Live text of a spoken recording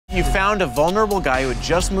You found a vulnerable guy who had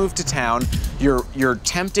just moved to town. You're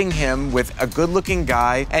tempting him with a good-looking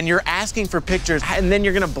guy, and you're asking for pictures, and then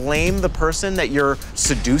you're gonna blame the person that you're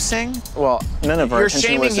seducing? Well, none of our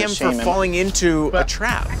intention was to shame him. You're shaming him for falling into a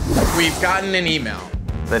trap. We've gotten an email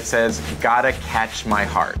that says, "Gotta catch my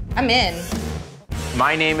heart." I'm in.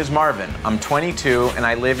 My name is Marvin. I'm 22, and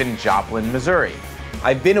I live in Joplin, Missouri.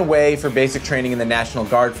 I've been away for basic training in the National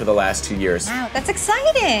Guard for the last 2 years. Wow, that's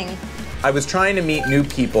exciting. I was trying to meet new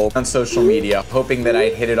people on social media, hoping that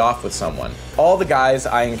I'd hit it off with someone. All the guys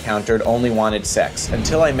I encountered only wanted sex,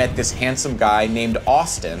 until I met this handsome guy named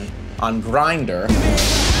Austin on Grindr.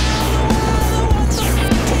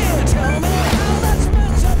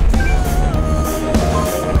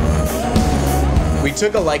 We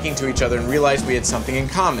took a liking to each other and realized we had something in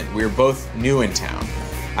common. We were both new in town.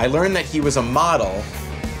 I learned that he was a model.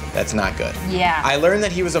 That's not good. Yeah. I learned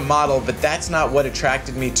that he was a model, but that's not what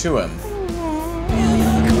attracted me to him.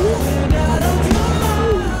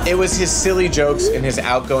 It was his silly jokes and his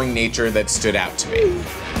outgoing nature that stood out to me.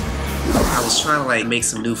 I was trying to like make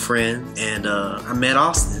some new friends, and I met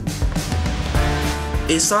Austin.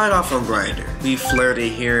 It started off on Grindr. We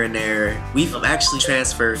flirted here and there. We've actually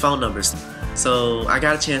transferred phone numbers. So I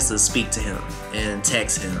got a chance to speak to him and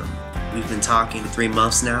text him. We've been talking 3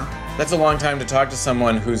 months now. That's a long time to talk to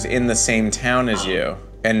someone who's in the same town as you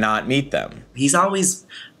and not meet them. He's always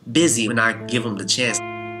busy when I give him the chance.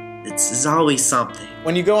 It's always something.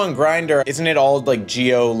 When you go on Grindr, isn't it all like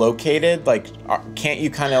geo-located? Like, can't you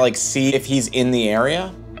kind of like see if he's in the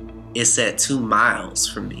area? It's at 2 miles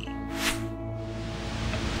from me.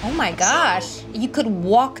 Oh my gosh, you could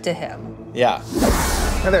walk to him. Yeah.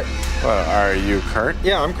 Hi there. Well, are you Kurt?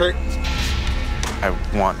 Yeah, I'm Kurt. I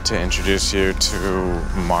want to introduce you to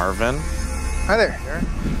Marvin. Hi there.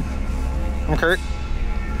 I'm Kurt.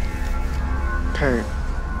 Kurt,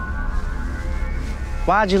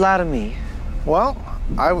 why'd you lie to me? Well,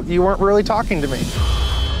 you weren't really talking to me.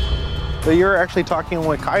 But you were actually talking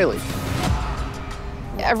with Kylie.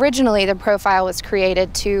 Originally, the profile was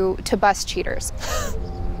created to bust cheaters.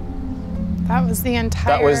 That was the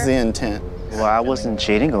entire... That was the intent. Well, I wasn't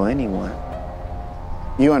cheating on anyone.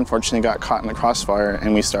 You unfortunately got caught in the crossfire,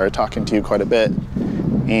 and we started talking to you quite a bit.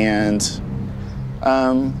 And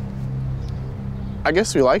I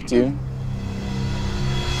guess we liked you.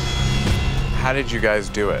 How did you guys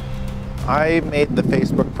do it? I made the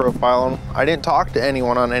Facebook profile. I didn't talk to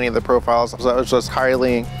anyone on any of the profiles. That was just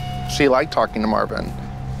Kylie. She liked talking to Marvin.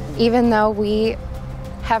 Even though we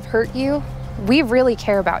have hurt you, we really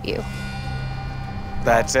care about you.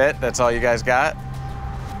 That's it? That's all you guys got?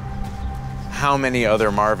 How many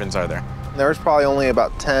other Marvins are there? There was probably only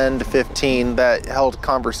about 10 to 15 that held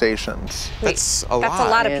conversations. That's a lot. That's a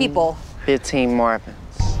lot of people. 15 Marvins.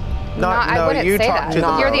 No, I wouldn't you say talked that. to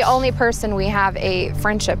the You're the girls. only person we have a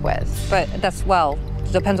friendship with. But that's, well,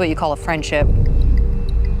 depends what you call a friendship.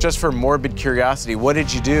 Just for morbid curiosity, what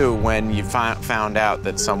did you do when you found out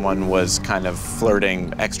that someone was kind of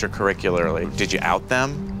flirting extracurricularly? Did you out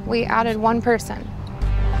them? We outed one person.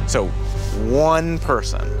 So, one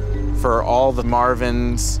person for all the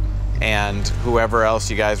Marvins and whoever else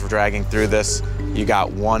you guys were dragging through this, you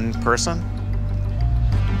got one person?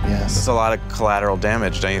 Yes. That's a lot of collateral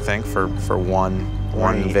damage, don't you think, for one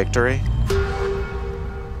victory?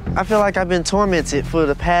 I feel like I've been tormented for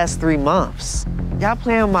the past 3 months. Y'all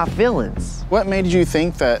playing with my feelings. What made you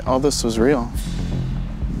think that all this was real?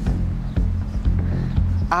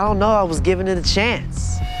 I don't know, I was giving it a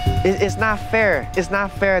chance. It's not fair. It's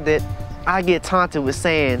not fair that I get taunted with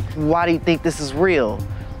saying, why do you think this is real?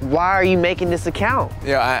 Why are you making this account?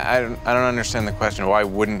 Yeah, I don't understand the question. Why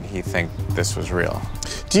wouldn't he think this was real?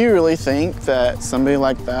 Do you really think that somebody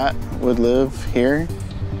like that would live here?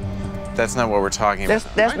 That's not what we're talking about.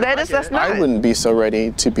 That's not. I wouldn't be so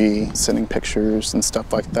ready to be sending pictures and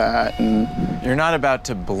stuff like that. And You're not about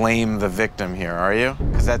to blame the victim here, are you?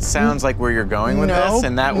 Because that sounds like where you're going with this,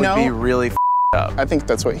 and that would be really up. I think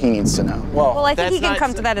that's what he needs to know. Well, I think he can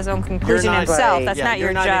come to that his own conclusion himself. That's not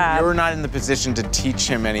your job. You're not in the position to teach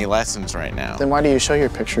him any lessons right now. Then why do you show your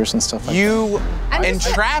pictures and stuff like that? You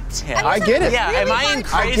entrapped him. I get it. Yeah, am I in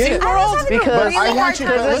crazy I get it. world? Because I want you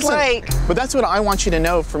to listen. like, but that's what I want you to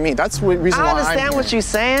know for me. That's the reason why I'm I understand what here. you're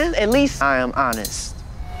saying. At least I am honest.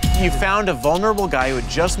 You found a vulnerable guy who had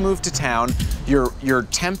just moved to town. You're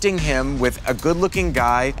tempting him with a good-looking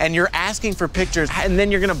guy, and you're asking for pictures, and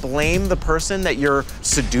then you're gonna blame the person that you're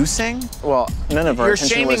seducing? Well, none of our You're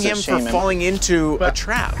intention shaming was to him shame for him. falling into a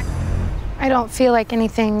trap. I don't feel like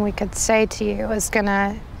anything we could say to you is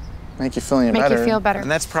gonna Make you feel any make better. you feel better. And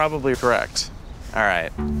that's probably correct. All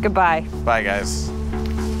right. Goodbye. Bye, guys.